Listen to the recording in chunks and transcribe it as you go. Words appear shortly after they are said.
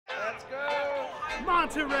Let's go.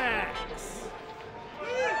 Montirex.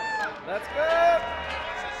 Let's go.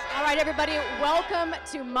 All right, everybody, welcome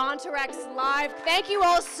to Montirex Live. Thank you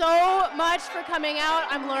all so much for coming out.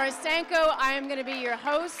 I'm Laura Sanko. I am going to be your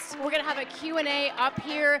host. We're going to have a Q&A up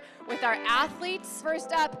here with our athletes.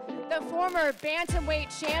 First up, the former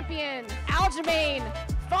bantamweight champion, Aljamain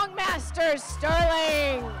Funkmaster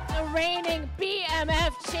Sterling. The reigning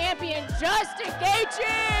BMF champion, Justin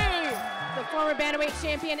Gaethje. The former bantamweight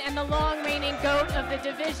champion and the long-reigning GOAT of the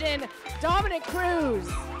division, Dominic Cruz.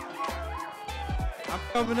 I'm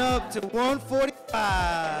coming up to 145.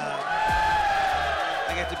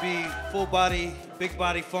 I get to be full body, big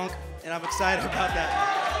body funk, and I'm excited about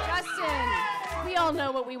that. Justin, we all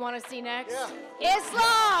know what we want to see next. Yeah.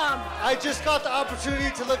 Islam! I just got the opportunity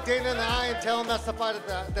to look Dana in the eye and tell him that's the fight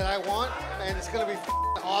that I want, and it's gonna be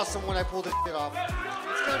awesome when I pull this shit off.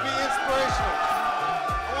 It's gonna be inspirational.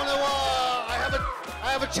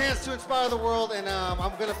 I have a chance to inspire the world, and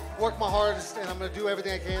I'm gonna work my hardest, and I'm gonna do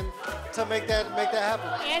everything I can to make that happen.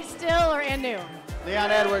 And still or and new?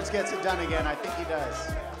 Leon Edwards gets it done again. I think he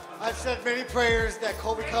does. I've said many prayers that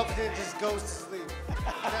Colby Covington just goes to sleep.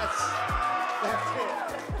 That's it.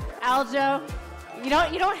 Aljo, you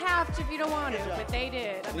don't have to if you don't want to, but they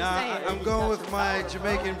did. I'm going with my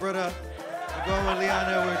Jamaican brother. I'm going with Leon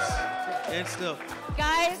Edwards, and still.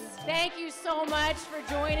 Guys, thank you so much for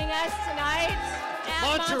joining us tonight.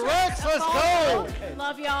 Montirex, let's go!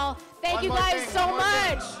 Love y'all. Thank you guys so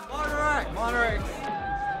much. Montirex.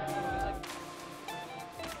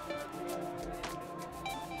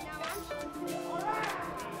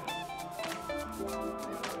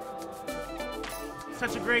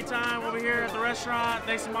 Such a great time over here at the restaurant.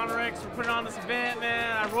 Thanks to Montirex for putting on this event,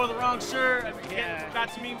 man. I wore the wrong shirt. I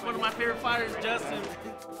got to meet one of my favorite fighters, Justin.